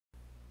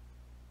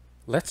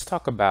Let's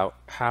talk about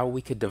how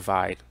we could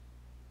divide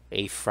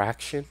a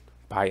fraction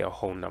by a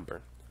whole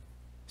number.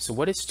 So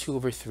what is 2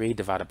 over 3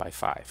 divided by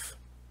 5?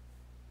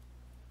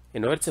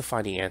 In order to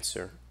find the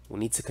answer, we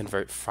need to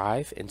convert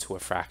 5 into a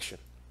fraction.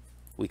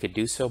 We could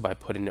do so by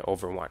putting it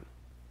over 1.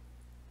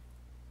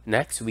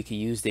 Next, we could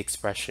use the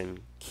expression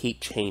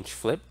keep, change,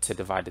 flip to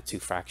divide the two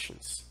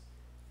fractions.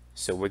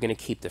 So we're going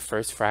to keep the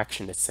first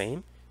fraction the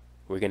same.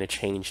 We're going to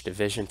change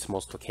division to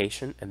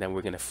multiplication, and then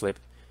we're going to flip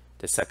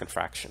the second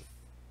fraction.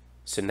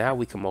 So now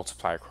we can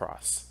multiply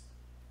across.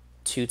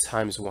 2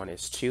 times 1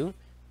 is 2.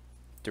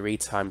 3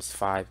 times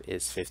 5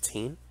 is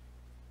 15.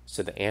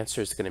 So the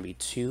answer is going to be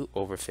 2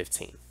 over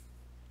 15.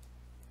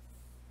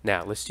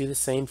 Now let's do the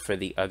same for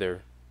the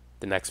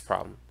next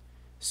problem.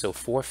 So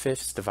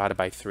 4/5 divided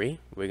by 3,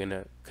 we're going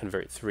to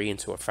convert 3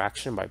 into a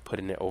fraction by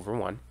putting it over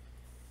 1.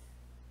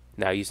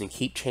 Now using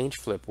keep, change,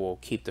 flip, we'll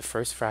keep the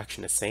first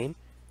fraction the same.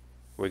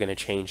 We're going to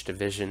change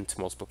division to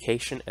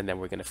multiplication, and then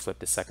we're going to flip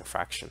the second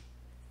fraction.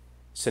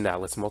 So now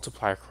let's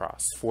multiply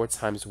across. 4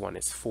 times 1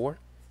 is 4.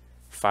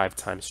 5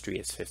 times 3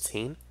 is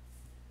 15.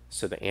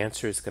 So the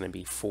answer is going to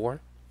be 4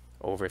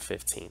 over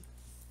 15.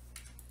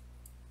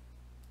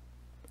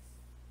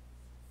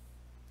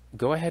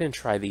 Go ahead and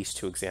try these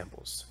two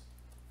examples.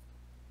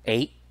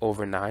 8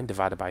 over 9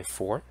 divided by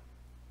 4,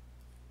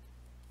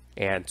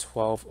 and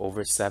 12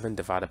 over 7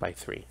 divided by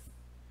 3.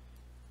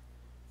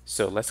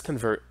 So let's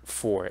convert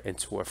 4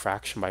 into a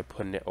fraction by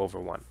putting it over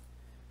 1.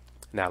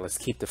 Now let's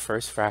keep the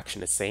first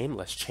fraction the same.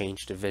 Let's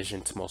change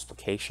division to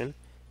multiplication,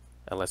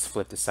 and let's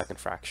flip the second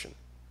fraction.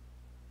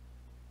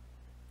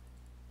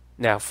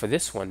 Now for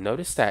this one,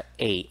 notice that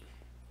 8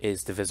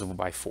 is divisible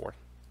by 4.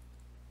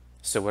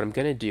 So what I'm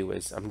going to do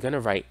is I'm going to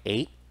write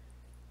 8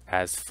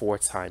 as 4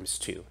 times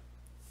 2.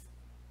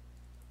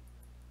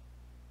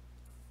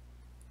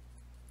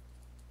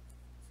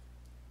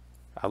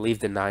 I'll leave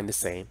the 9 the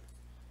same.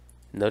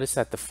 Notice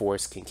that the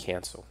 4's can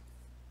cancel.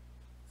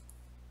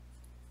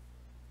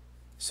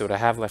 So what I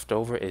have left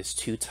over is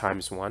 2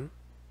 times 1,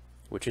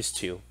 which is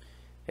 2.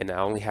 And I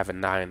only have a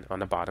 9 on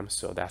the bottom,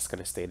 so that's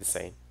going to stay the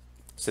same.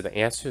 So the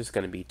answer is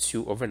going to be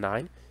 2 over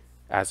 9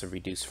 as a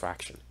reduced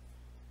fraction.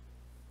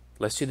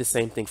 Let's do the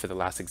same thing for the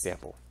last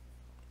example.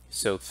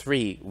 So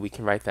 3, we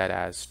can write that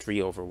as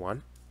 3 over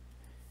 1.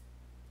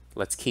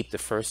 Let's keep the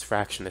first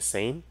fraction the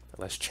same.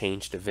 Let's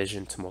change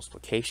division to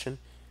multiplication,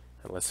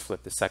 and let's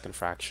flip the second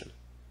fraction.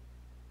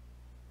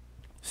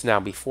 So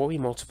now before we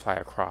multiply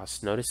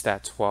across, notice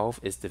that 12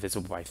 is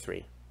divisible by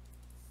 3.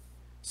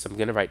 So I'm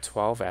going to write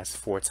 12 as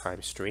 4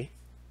 times 3,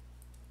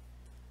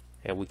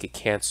 and we could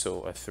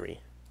cancel a 3.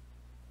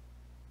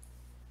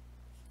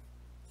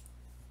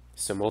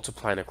 So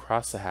multiplying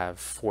across, I have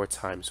 4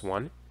 times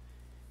 1.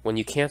 When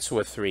you cancel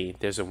a 3,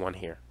 there's a 1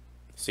 here.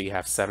 So you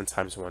have 7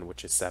 times 1,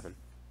 which is 7.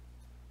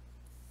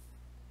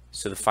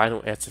 So the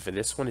final answer for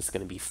this one is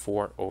going to be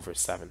 4 over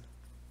 7.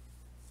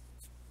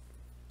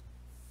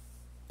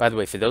 By the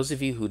way, for those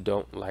of you who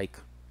don't like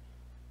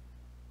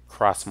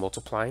cross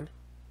multiplying,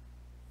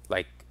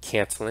 like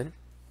canceling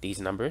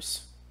these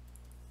numbers,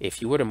 if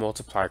you were to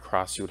multiply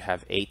across, you would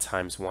have 8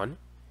 times 1,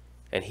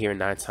 and here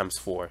 9 times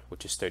 4,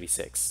 which is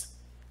 36.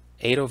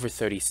 8 over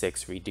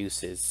 36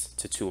 reduces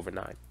to 2 over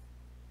 9.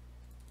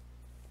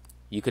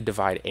 You could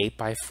divide 8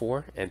 by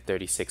 4 and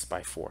 36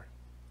 by 4.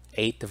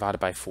 8 divided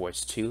by 4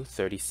 is 2.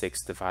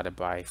 36 divided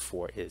by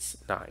 4 is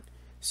 9.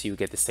 So you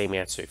get the same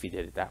answer if you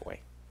did it that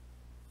way.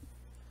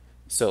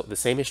 So the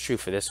same is true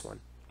for this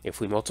one.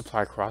 If we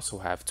multiply across,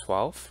 we'll have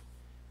 12,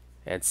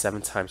 and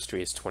 7 times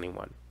 3 is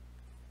 21.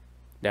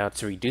 Now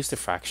to reduce the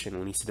fraction,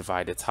 we need to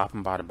divide the top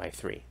and bottom by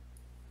 3.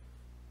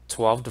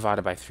 12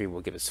 divided by 3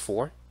 will give us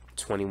 4.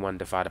 21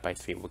 divided by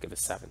 3 will give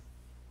us 7.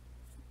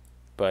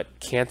 But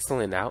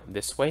canceling out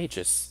this way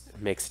just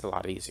makes it a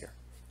lot easier.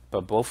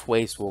 But both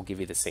ways will give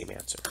you the same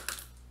answer.